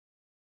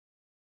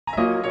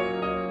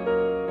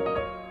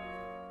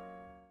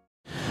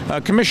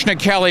Commissioner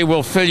Kelly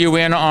will fill you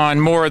in on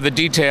more of the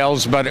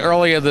details, but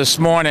earlier this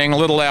morning, a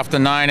little after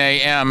 9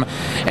 a.m.,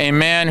 a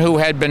man who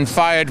had been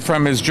fired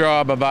from his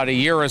job about a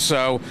year or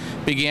so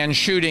began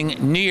shooting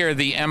near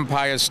the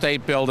Empire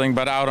State Building,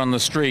 but out on the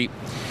street.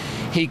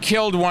 He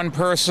killed one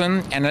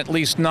person, and at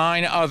least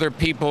 9 other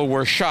people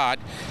were shot,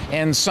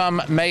 and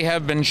some may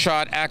have been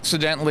shot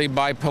accidentally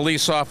by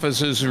police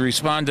officers who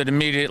responded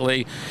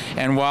immediately,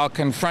 and while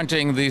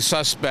confronting the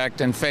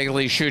suspect and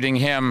fatally shooting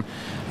him,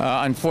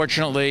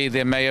 unfortunately,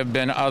 there may have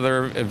been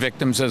other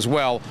victims as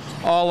well.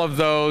 All of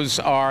those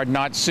are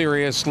not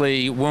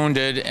seriously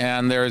wounded,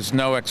 and there's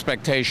no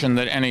expectation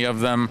that any of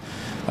them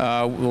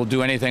will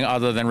do anything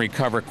other than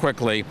recover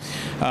quickly.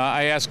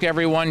 I ask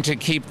everyone to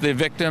keep the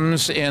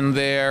victims in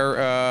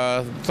their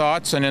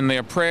thoughts and in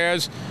their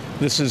prayers.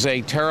 This is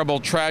a terrible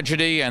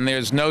tragedy, and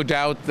there's no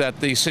doubt that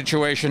the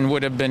situation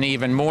would have been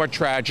even more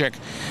tragic,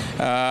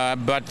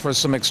 but for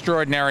some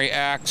extraordinary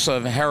acts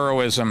of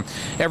heroism.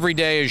 Every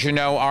day, as you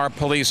know, our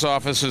police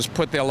officers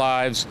put their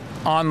lives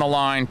on the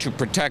line to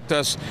protect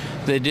us.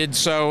 They did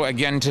so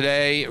again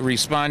today,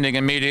 responding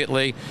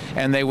immediately,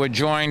 and they were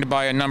joined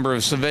by a number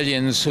of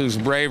civilians whose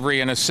bravery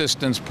and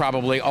assistance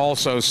probably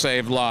also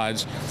saved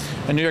lives.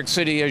 And New York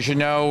City, as you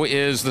know,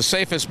 is the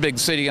safest big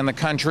city in the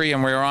country,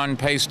 and we're on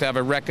pace to have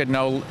a record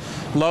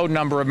low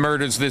number of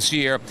murders this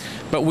year.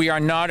 But we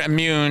are not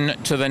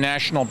immune to the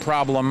national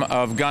problem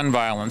of gun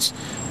violence.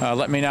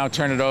 Let me now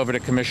turn it over to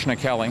Commissioner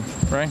Kelly.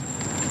 Ray?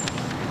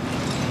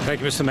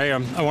 Thank you, Mr.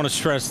 Mayor. I want to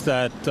stress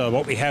that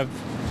what we have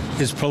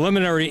is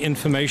preliminary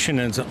information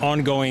and it's an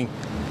ongoing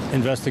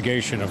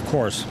investigation, of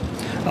course.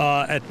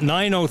 At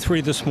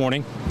 9:03 this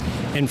morning,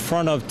 in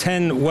front of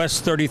 10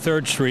 West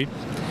 33rd Street,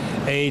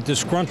 a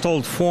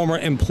disgruntled former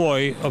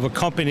employee of a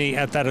company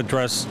at that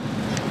address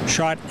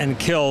shot and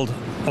killed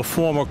a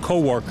former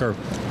co-worker,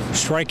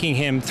 striking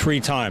him 3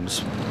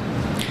 times.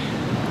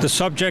 The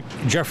subject,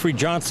 Jeffrey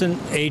Johnson,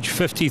 age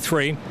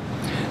 53,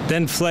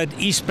 then fled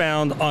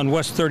eastbound on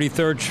West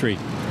 33rd Street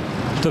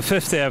to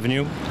 5th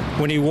Avenue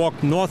when he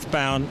walked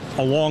northbound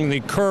along the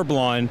curb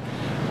line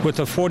with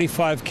a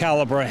 .45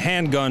 caliber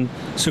handgun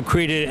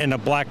secreted in a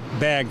black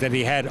bag that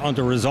he had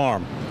under his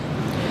arm.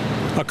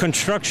 A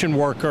construction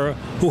worker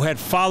who had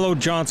followed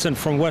Johnson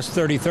from West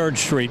 33rd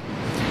Street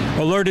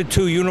alerted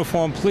 2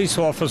 uniformed police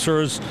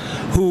officers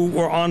who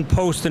were on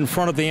post in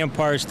front of the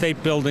Empire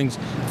State Building's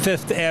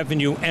 5th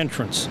Avenue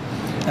entrance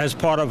as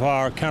part of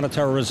our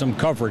counterterrorism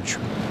coverage.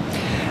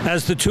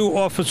 As the 2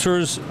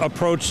 officers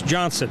approached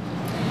Johnson,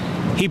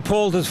 he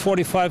pulled his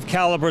 .45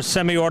 caliber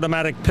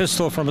semi-automatic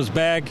pistol from his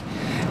bag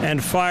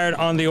and fired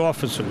on the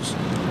officers,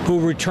 who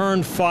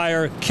returned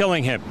fire,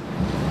 killing him.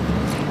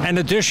 An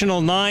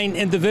additional 9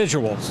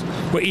 individuals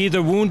were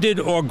either wounded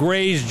or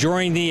grazed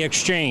during the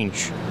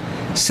exchange,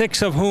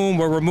 6 of whom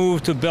were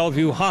removed to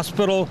Bellevue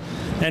Hospital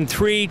and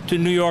 3 to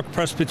New York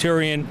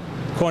Presbyterian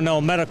Cornell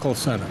Medical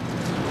Center.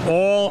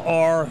 All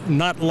are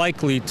not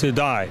likely to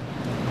die.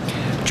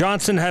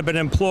 Johnson had been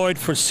employed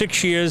for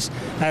 6 years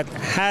at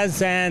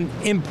Hazan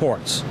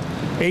Imports,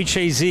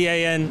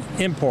 H-A-Z-A-N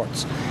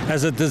Imports,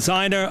 as a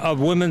designer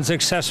of women's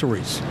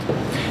accessories.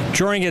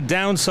 During a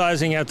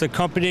downsizing at the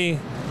company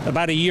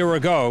about a year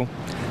ago,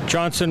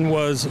 Johnson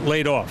was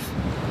laid off.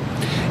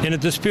 In a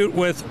dispute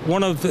with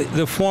one of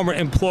the former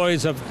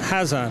employees of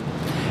Hazan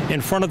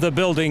in front of the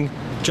building,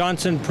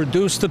 Johnson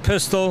produced the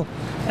pistol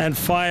and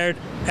fired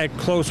at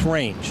close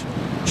range,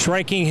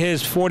 striking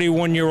his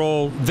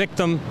 41-year-old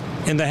victim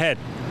in the head.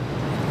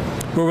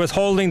 We're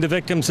withholding the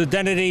victim's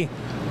identity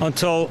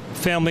until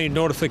family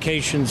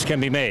notifications can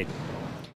be made.